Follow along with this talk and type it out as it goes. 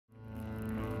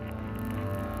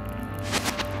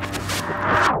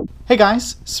Hey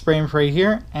guys, Spray and Pray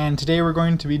here, and today we're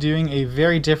going to be doing a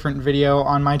very different video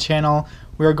on my channel.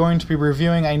 We are going to be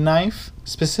reviewing a knife,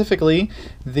 specifically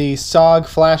the SOG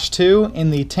Flash 2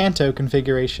 in the Tanto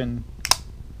configuration.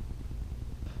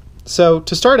 So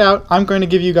to start out, I'm going to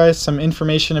give you guys some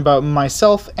information about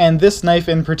myself and this knife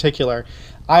in particular.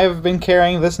 I have been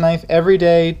carrying this knife every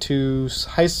day to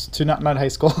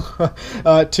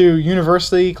to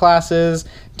university classes,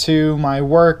 to my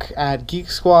work at Geek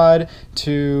Squad,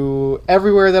 to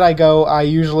everywhere that I go. I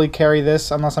usually carry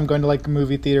this unless I'm going to like a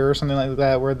movie theater or something like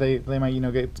that where they might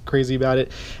get crazy about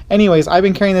it. Anyways, I've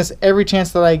been carrying this every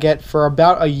chance that I get for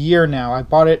about a year now. I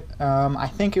bought it I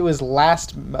think it was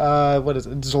last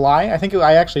July. I think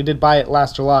I actually did buy it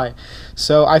last July.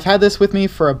 So I've had this with me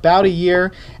for about a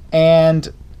year, and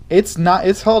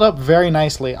it's held up very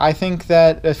nicely. I think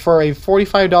that for a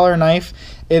 $45 knife,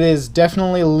 it has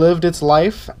definitely lived its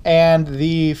life, and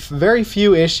the very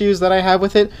few issues that I have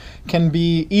with it can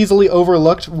be easily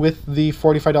overlooked with the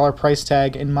 $45 price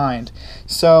tag in mind.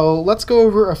 So let's go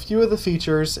over a few of the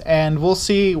features, and we'll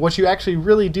see what you actually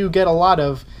really do get a lot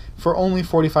of for only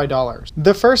 $45.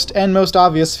 The first and most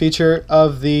obvious feature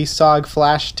of the SOG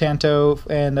Flash, Tanto,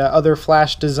 and other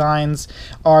Flash designs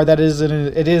are that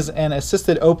it is an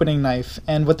assisted opening knife.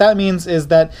 And what that means is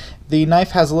that the knife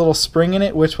has a little spring in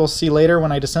it, which we'll see later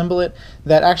when I disassemble it,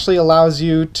 that actually allows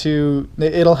you to,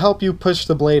 it'll help you push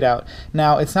the blade out.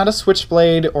 Now, it's not a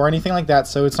switchblade or anything like that,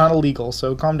 so it's not illegal,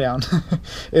 so calm down.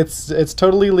 It's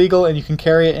totally legal, and you can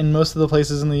carry it in most of the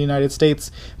places in the United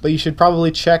States, but you should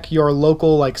probably check your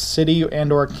local city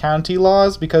and or county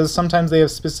laws, because sometimes they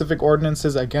have specific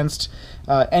ordinances against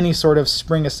any sort of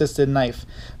spring-assisted knife.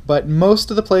 But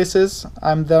most of the places,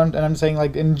 I'm saying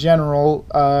in general,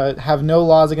 have no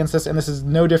laws against this, and this is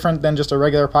no different than just a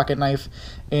regular pocket knife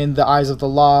in the eyes of the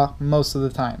law most of the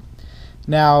time.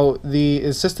 Now, the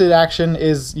assisted action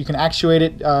is you can actuate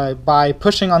it by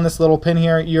pushing on this little pin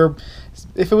here.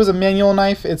 If it was a manual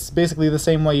knife, it's basically the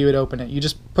same way you would open it. You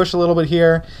just push a little bit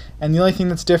here, and the only thing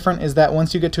that's different is that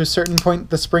once you get to a certain point,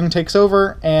 the spring takes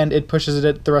over and it pushes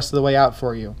it the rest of the way out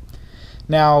for you.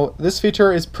 Now, this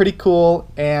feature is pretty cool,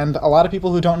 and a lot of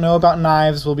people who don't know about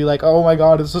knives will be like, oh my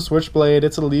god, it's a switchblade,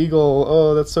 it's illegal,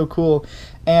 oh, that's so cool.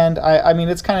 And I mean,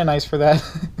 it's kind of nice for that.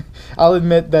 I'll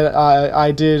admit that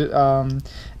I did,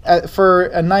 for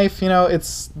a knife,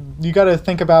 you got to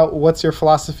think about what's your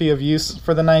philosophy of use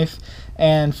for the knife.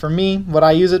 And for me, what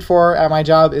I use it for at my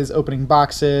job is opening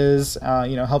boxes,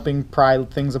 helping pry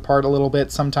things apart a little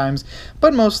bit sometimes,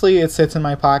 but mostly it sits in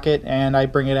my pocket and I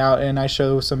bring it out and I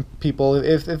show some people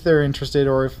if they're interested,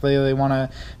 or if they want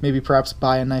to maybe perhaps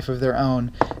buy a knife of their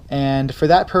own. And for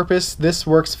that purpose, this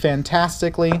works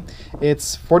fantastically.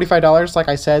 It's $45, like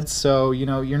I said, so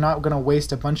you're not going to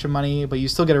waste a bunch of money, but you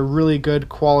still get a really good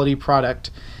quality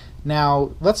product.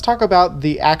 Now, let's talk about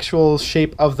the actual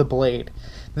shape of the blade.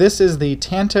 This is the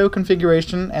Tanto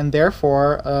configuration, and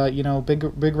therefore,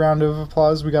 big round of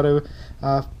applause. We got to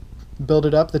build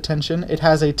it up, the tension. It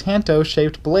has a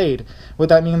Tanto-shaped blade. What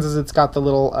that means is it's got the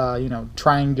little,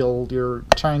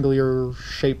 triangular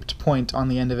shaped point on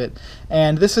the end of it.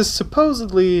 And this is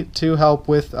supposedly to help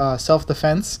with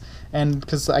self-defense, and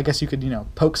because I guess you could,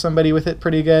 poke somebody with it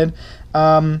pretty good.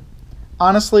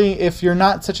 Honestly, if you're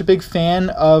not such a big fan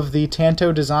of the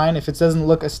Tanto design, if it doesn't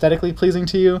look aesthetically pleasing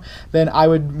to you, then I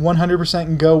would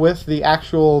 100% go with the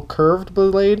actual curved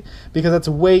blade, because that's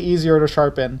way easier to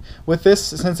sharpen. With this,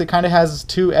 since it kind of has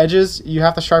two edges, you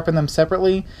have to sharpen them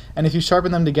separately, and if you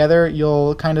sharpen them together,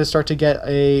 you'll kind of start to get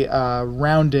a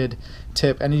rounded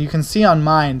tip. And you can see on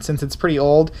mine, since it's pretty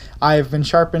old, I've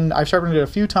sharpened it a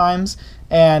few times,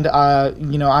 and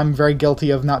I'm very guilty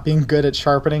of not being good at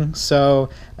sharpening, so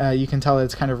you can tell that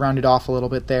it's kind of rounded off a little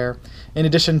bit there. In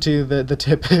addition to the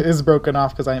tip is broken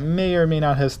off because I may or may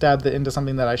not have stabbed it into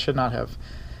something that I should not have.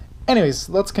 Anyways,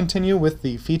 let's continue with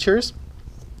the features.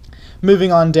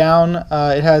 Moving on down,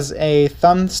 it has a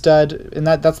thumb stud, and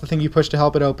that's the thing you push to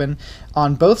help it open,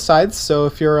 on both sides. So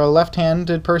if you're a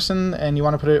left-handed person and you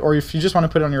want to put it, or if you just want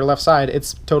to put it on your left side,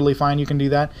 it's totally fine. You can do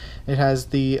that. It has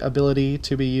the ability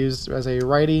to be used as a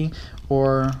righty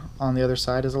or on the other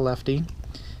side as a lefty.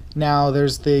 Now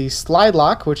there's the slide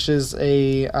lock, which is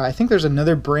I think there's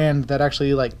another brand that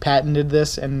actually patented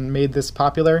this and made this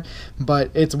popular, but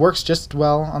it works just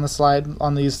well on the slide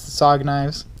on these SOG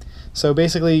knives. So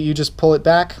basically you just pull it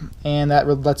back, and that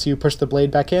lets you push the blade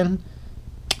back in.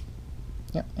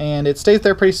 Yep. And it stays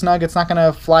there pretty snug. It's not going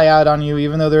to fly out on you,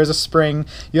 even though there is a spring.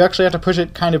 You actually have to push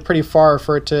it kind of pretty far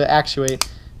for it to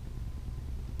actuate.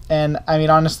 And I mean,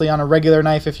 honestly, on a regular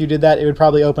knife, if you did that, it would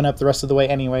probably open up the rest of the way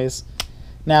anyways.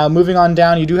 Now, moving on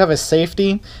down, you do have a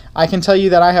safety. I can tell you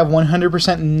that I have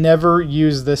 100% never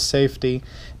used this safety.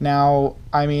 Now,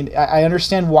 I mean, I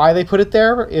understand why they put it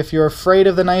there. If you're afraid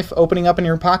of the knife opening up in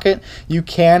your pocket, you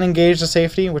can engage the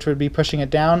safety, which would be pushing it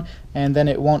down, and then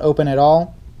it won't open at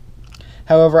all.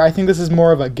 However, I think this is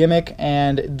more of a gimmick,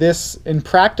 and this, in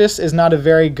practice, is not a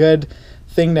very good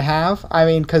thing to have. I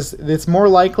mean, because it's more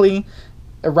likely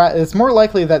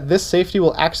that this safety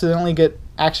will accidentally get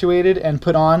actuated and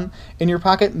put on in your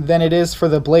pocket than it is for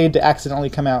the blade to accidentally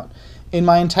come out. In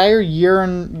my entire year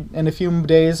and a few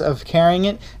days of carrying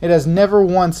it, it has never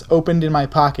once opened in my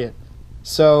pocket.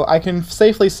 So I can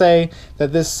safely say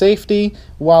that this safety,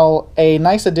 while a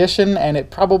nice addition and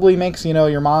it probably makes, you know,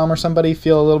 your mom or somebody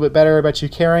feel a little bit better about you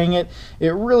carrying it, it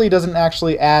really doesn't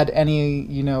actually add any,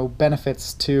 you know,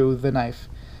 benefits to the knife.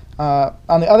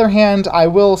 On the other hand, I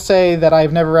will say that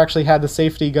I've never actually had the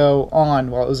safety go on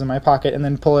while it was in my pocket and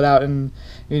then pull it out and,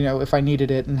 you know, if I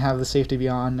needed it and have the safety be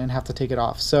on and have to take it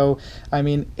off. So, I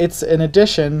mean, it's an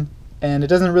addition and it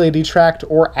doesn't really detract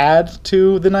or add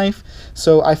to the knife.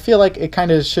 So I feel like it kind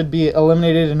of should be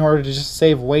eliminated in order to just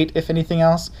save weight, if anything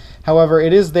else. However,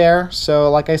 it is there,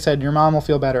 so like I said, your mom will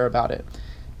feel better about it.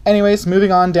 Anyways,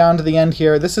 moving on down to the end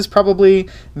here, this is probably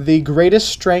the greatest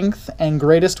strength and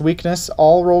greatest weakness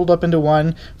all rolled up into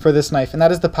one for this knife, and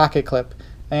that is the pocket clip.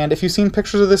 And if you've seen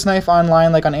pictures of this knife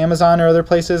online, like on Amazon or other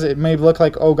places, it may look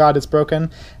like, oh god, it's broken,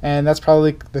 and that's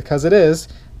probably because it is.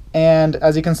 And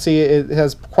as you can see, it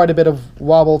has quite a bit of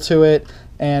wobble to it,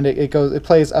 and it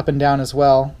plays up and down as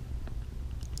well.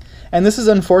 And this is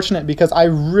unfortunate because I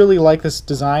really like this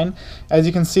design. As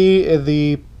you can see,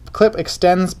 the clip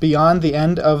extends beyond the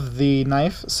end of the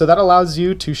knife, so that allows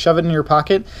you to shove it in your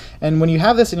pocket, and when you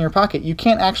have this in your pocket you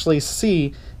can't actually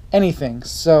see anything,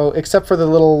 so except for the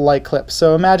little light clip.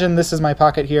 So imagine this is my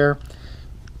pocket here.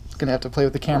 I'm gonna have to play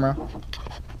with the camera.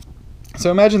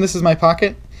 So imagine this is my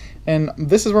pocket, and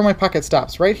this is where my pocket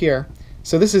stops, right here.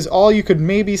 So this is all you could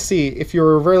maybe see if you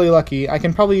were really lucky. I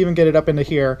can probably even get it up into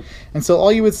here. And so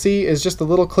all you would see is just a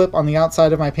little clip on the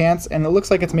outside of my pants, and it looks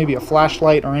like it's maybe a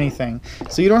flashlight or anything.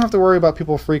 So you don't have to worry about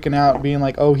people freaking out, being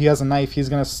like, oh, he has a knife, he's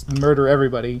going to murder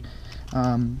everybody.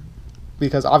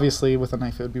 Because obviously with a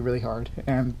knife it would be really hard.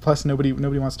 And plus nobody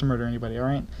wants to murder anybody,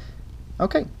 alright?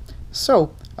 Okay,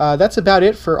 so that's about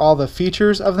it for all the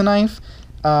features of the knife.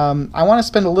 I want to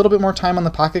spend a little bit more time on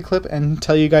the pocket clip and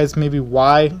tell you guys maybe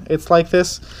why it's like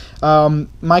this.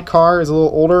 My car is a little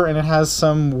older and it has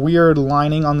some weird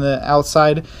lining on the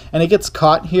outside, and it gets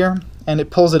caught here and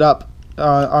it pulls it up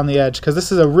on the edge, because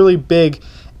this is a really big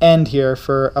end here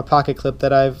for a pocket clip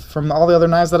that from all the other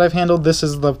knives that I've handled, this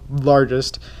is the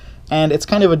largest. And it's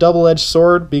kind of a double-edged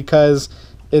sword because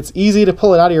it's easy to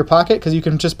pull it out of your pocket because you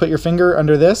can just put your finger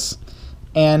under this.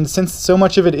 And since so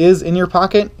much of it is in your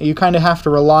pocket, you kind of have to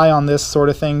rely on this sort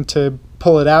of thing to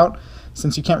pull it out,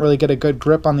 since you can't really get a good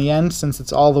grip on the end since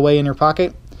it's all the way in your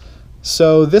pocket.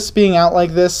 So this being out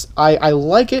like this, I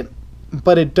like it,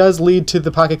 but it does lead to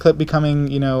the pocket clip becoming,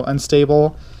 you know,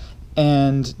 unstable.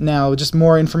 And now just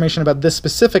more information about this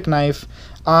specific knife.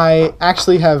 I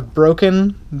actually have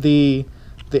broken the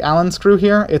Allen screw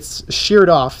here. It's sheared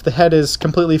off. The head is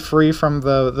completely free from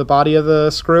the body of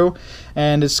the screw,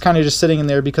 and it's kind of just sitting in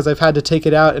there because I've had to take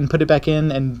it out and put it back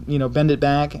in and, you know, bend it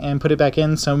back and put it back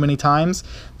in so many times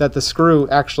that the screw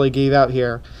actually gave out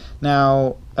here.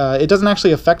 Now, it doesn't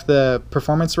actually affect the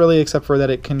performance really, except for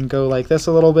that it can go like this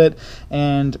a little bit,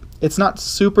 and it's not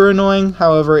super annoying.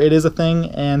 However, it is a thing,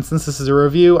 and since this is a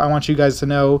review, I want you guys to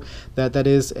know that that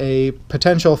is a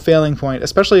potential failing point,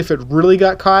 especially if it really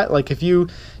got caught. Like if you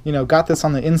know, got this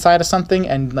on the inside of something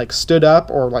and like stood up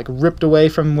or like ripped away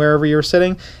from wherever you're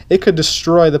sitting, it could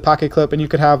destroy the pocket clip, and you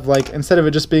could have, like, instead of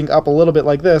it just being up a little bit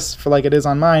like this, for like it is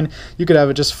on mine, you could have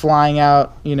it just flying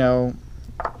out, you know,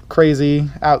 crazy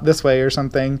out this way or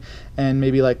something, and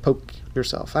maybe like poke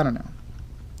yourself. I don't know.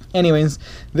 Anyways,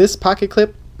 this pocket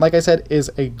clip, like I said,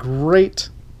 is a great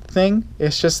thing.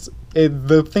 It's just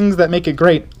the things that make it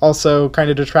great also kind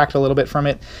of detract a little bit from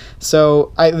it.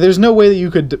 So there's no way that you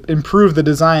could improve the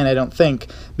design, I don't think,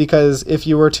 because if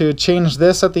you were to change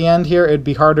this at the end here, it'd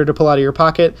be harder to pull out of your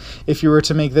pocket. If you were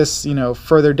to make this, you know,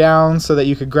 further down so that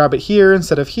you could grab it here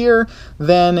instead of here,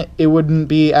 then it wouldn't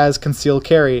be as concealed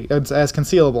carry, as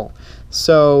concealable.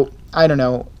 So I don't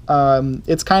know.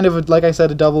 It's kind of, like I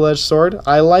said, a double-edged sword.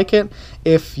 I like it.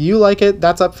 If you like it,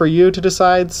 that's up for you to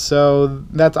decide. So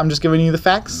I'm just giving you the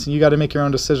facts. You got to make your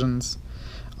own decisions.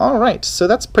 Alright, so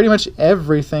that's pretty much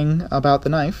everything about the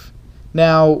knife.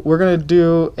 Now we're going to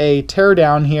do a tear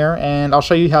down here, and I'll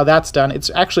show you how that's done. It's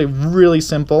actually really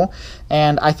simple,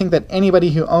 and I think that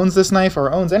anybody who owns this knife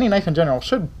or owns any knife in general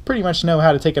should pretty much know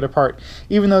how to take it apart,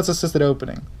 even though it's assisted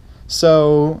opening.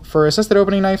 So for assisted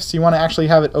opening knives, you want to actually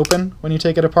have it open when you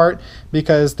take it apart,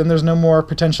 because then there's no more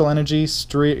potential energy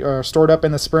stored up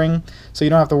in the spring, so you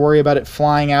don't have to worry about it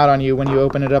flying out on you when you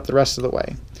open it up the rest of the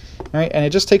way. All right, and it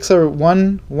just takes a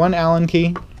one Allen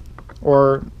key,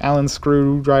 or Allen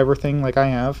screwdriver thing like I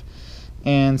have.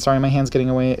 And sorry, my hand's getting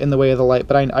in the way of the light,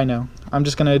 but I know. I'm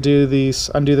just gonna undo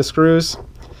the screws.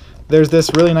 There's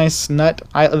this really nice nut.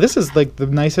 This is like the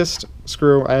nicest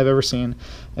screw I have ever seen.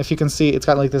 If you can see, it's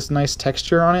got like this nice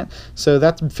texture on it, so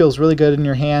that feels really good in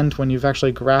your hand when you're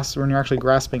actually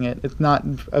grasping it. It's not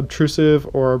obtrusive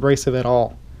or abrasive at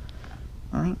all.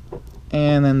 All right,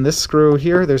 and then this screw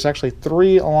here, there's actually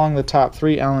 3 along the top,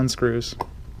 3 Allen screws.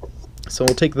 So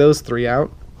we'll take those 3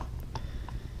 out.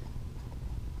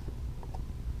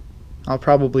 I'll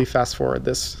probably fast forward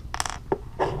this.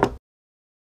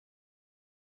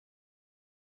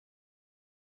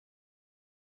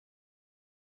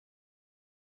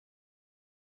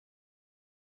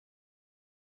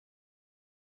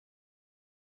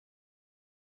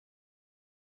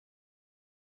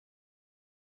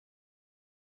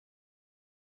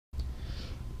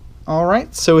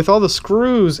 Alright, so with all the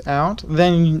screws out,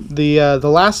 then the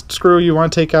last screw you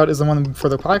want to take out is the one for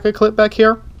the pocket clip back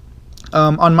here.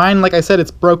 On mine, like I said,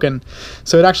 it's broken,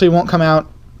 so it actually won't come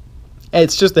out.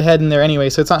 It's just the head in there anyway,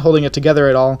 so it's not holding it together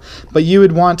at all. But you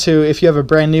would want to, if you have a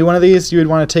brand new one of these, you would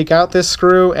want to take out this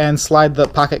screw and slide the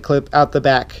pocket clip out the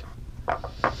back.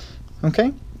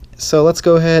 Okay, so let's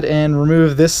go ahead and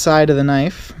remove this side of the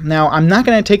knife. Now, I'm not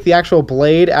going to take the actual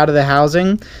blade out of the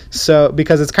housing,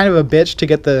 because it's kind of a bitch to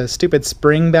get the stupid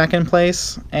spring back in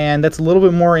place, and that's a little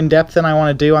bit more in depth than I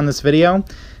want to do on this video.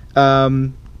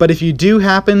 But if you do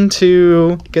happen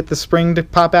to get the spring to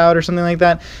pop out or something like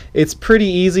that, it's pretty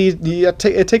easy.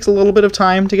 It takes a little bit of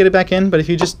time to get it back in, but if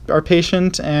you just are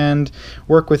patient and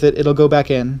work with it, it'll go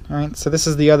back in. All right, so this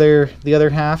is the other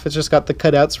half. It's just got the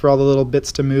cutouts for all the little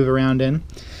bits to move around in.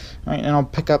 All right, and I'll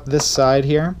pick up this side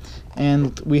here,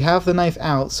 and we have the knife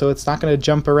out, so it's not going to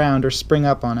jump around or spring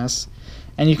up on us.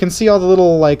 And you can see all the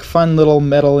little fun little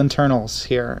metal internals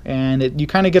here, and you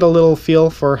kind of get a little feel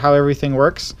for how everything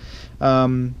works.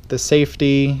 The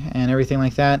safety and everything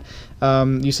like that.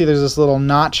 You see there's this little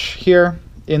notch here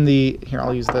in the, here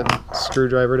I'll use the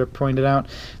screwdriver to point it out.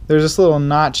 There's this little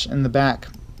notch in the back,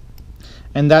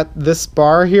 and this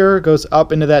bar here goes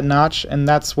up into that notch, and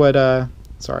that's what,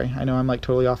 sorry, I know I'm like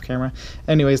totally off camera.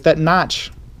 Anyways, that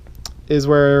notch is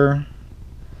where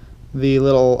the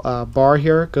little bar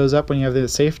here goes up when you have the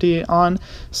safety on.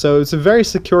 So it's a very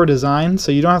secure design,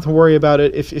 so you don't have to worry about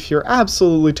it. If you're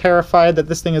absolutely terrified that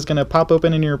this thing is going to pop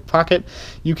open in your pocket,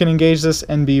 you can engage this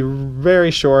and be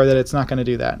very sure that it's not going to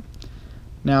do that.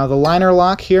 Now the liner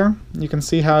lock here, you can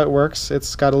see how it works.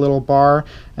 It's got a little bar,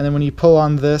 and then when you pull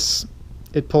on this,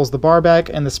 it pulls the bar back,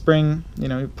 and the spring,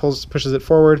 it pushes it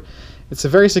forward. It's a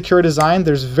very secure design.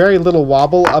 There's very little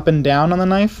wobble up and down on the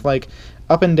knife. Like,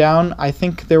 up and down, I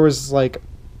think there was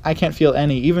I can't feel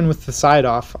any, even with the side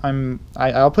off.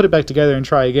 I'll put it back together and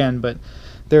try again, but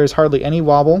there is hardly any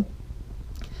wobble.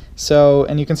 So,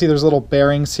 and you can see there's little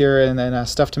bearings here and then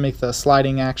stuff to make the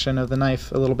sliding action of the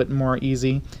knife a little bit more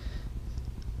easy.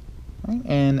 Right?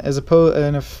 And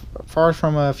far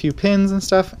from a few pins and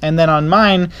stuff. And then on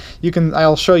mine,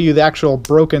 I'll show you the actual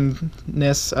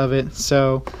brokenness of it.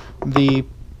 So the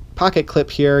pocket clip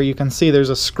here, you can see there's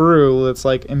a screw that's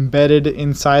embedded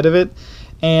inside of it,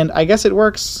 and I guess it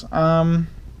works.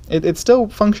 It still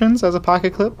functions as a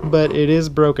pocket clip, but it is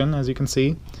broken, as you can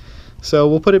see. So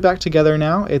we'll put it back together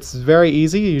now. It's very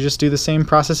easy. You just do the same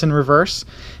process in reverse.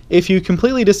 If you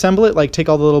completely disassemble it, take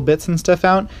all the little bits and stuff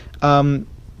out,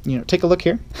 take a look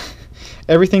here.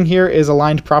 Everything here is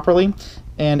aligned properly.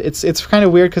 And it's kind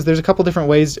of weird because there's a couple different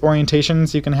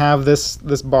orientations you can have this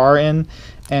bar in,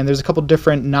 and there's a couple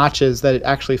different notches that it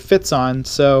actually fits on.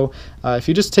 So if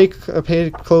you just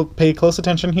pay close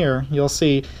attention here, you'll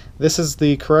see this is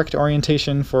the correct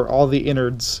orientation for all the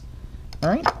innards. All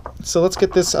right, so let's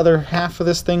get this other half of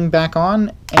this thing back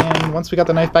on, and once we got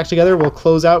the knife back together, we'll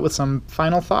close out with some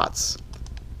final thoughts.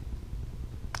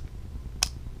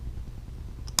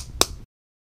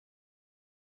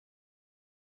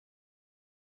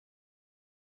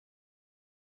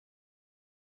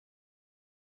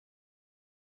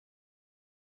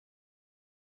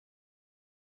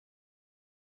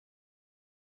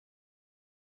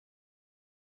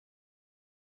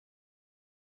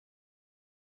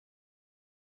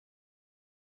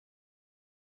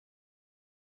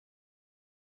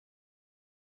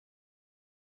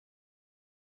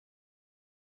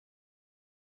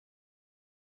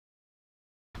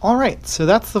 Alright, so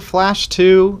that's the Flash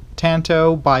 2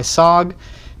 Tanto by SOG,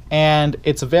 and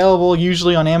it's available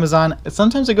usually on Amazon.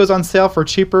 Sometimes it goes on sale for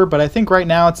cheaper, but I think right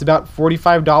now it's about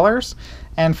 $45.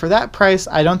 And for that price,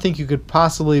 I don't think you could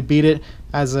possibly beat it.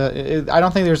 I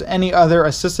don't think there's any other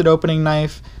assisted opening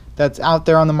knife that's out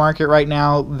there on the market right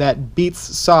now that beats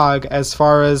SOG as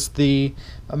far as the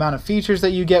amount of features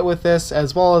that you get with this,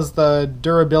 as well as the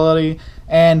durability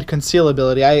and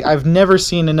concealability. I've never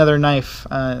seen another knife,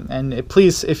 and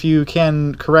please, if you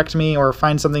can correct me or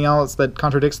find something else that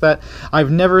contradicts that,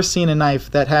 I've never seen a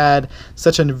knife that had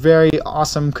such a very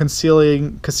awesome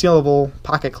concealable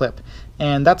pocket clip.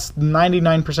 And that's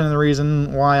 99% of the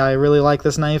reason why I really like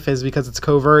this knife, is because it's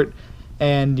covert,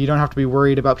 and you don't have to be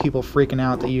worried about people freaking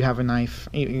out that you have a knife.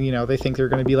 You know, they think they're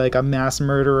going to be like a mass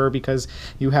murderer because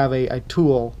you have a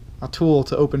tool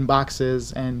to open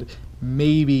boxes and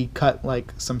maybe cut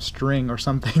like some string or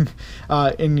something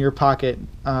in your pocket.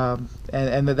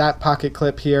 And that pocket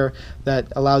clip here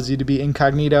that allows you to be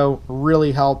incognito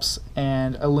really helps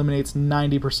and eliminates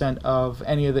 90% of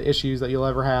any of the issues that you'll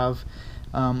ever have.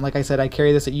 Like I said, I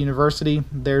carry this at university.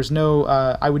 There's no,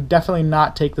 I would definitely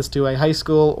not take this to a high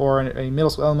school or a middle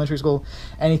school, elementary school,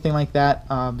 anything like that,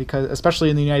 because especially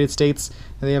in the United States,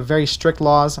 they have very strict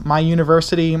laws. My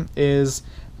university is,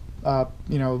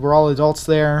 you know, we're all adults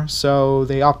there, so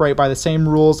they operate by the same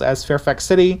rules as Fairfax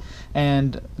City,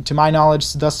 and to my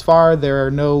knowledge, thus far, there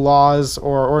are no laws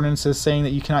or ordinances saying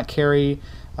that you cannot carry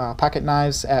pocket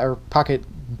knives or pocket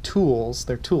tools.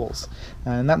 They're tools,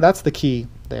 and that's the key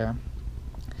there.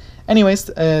 Anyways,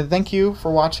 thank you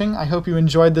for watching. I hope you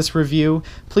enjoyed this review.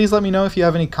 Please let me know if you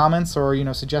have any comments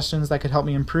or suggestions that could help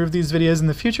me improve these videos in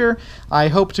the future. I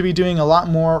hope to be doing a lot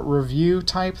more review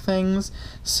type things,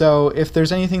 so if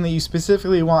there's anything that you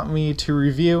specifically want me to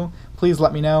review, please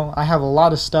let me know. I have a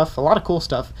lot of stuff, a lot of cool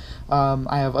stuff.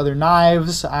 I have other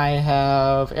knives, I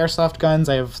have airsoft guns,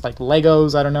 I have like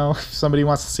Legos. I don't know if somebody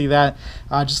wants to see that.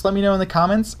 Just let me know in the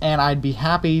comments, and I'd be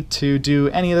happy to do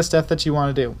any of the stuff that you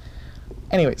want to do.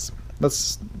 Anyways,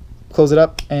 let's close it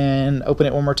up and open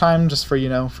it one more time just for,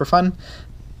 for fun.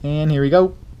 And here we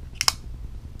go.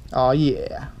 Oh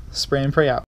yeah. Spray and pray out.